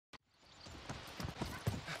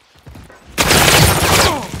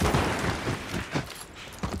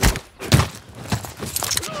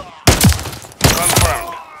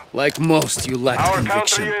Like most, you lack Our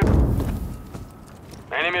conviction. counter unit.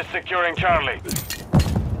 Enemy securing Charlie.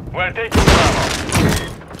 We're taking Bravo.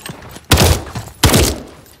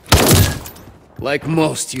 Like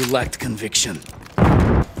most, you lacked conviction. A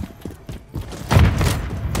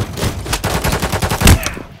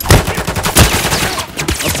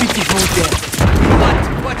pitiful death.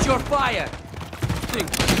 Watch your fire!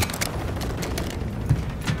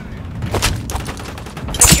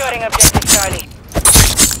 Securing objective Charlie.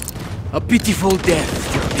 A pitiful death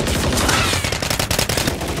for a pitiful life.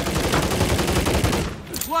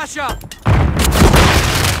 Flash up!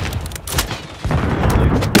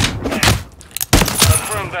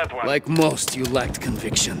 Confirm that one. Like most, you lacked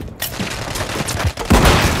conviction.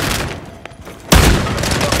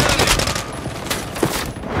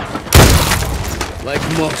 Like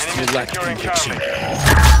most, you Enemy lacked securing conviction.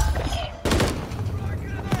 Charlie.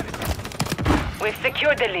 We've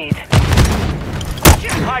secured the lead.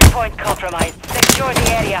 Hardpoint compromised. Secure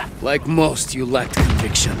the area. Like most, you lacked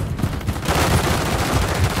conviction.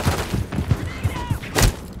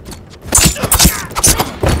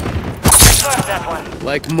 First that one.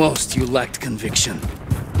 Like most, you lacked conviction.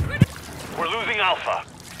 We're losing Alpha.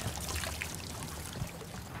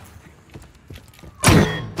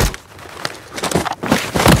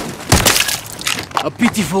 A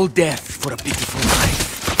pitiful death for a pitiful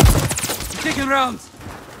life. Taking rounds!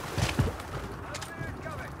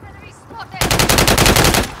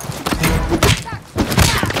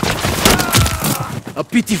 A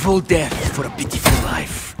pitiful death for a pitiful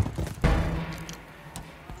life.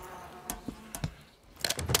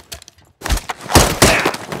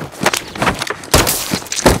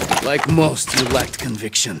 Like most, you lacked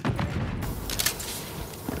conviction.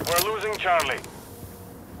 We're losing Charlie.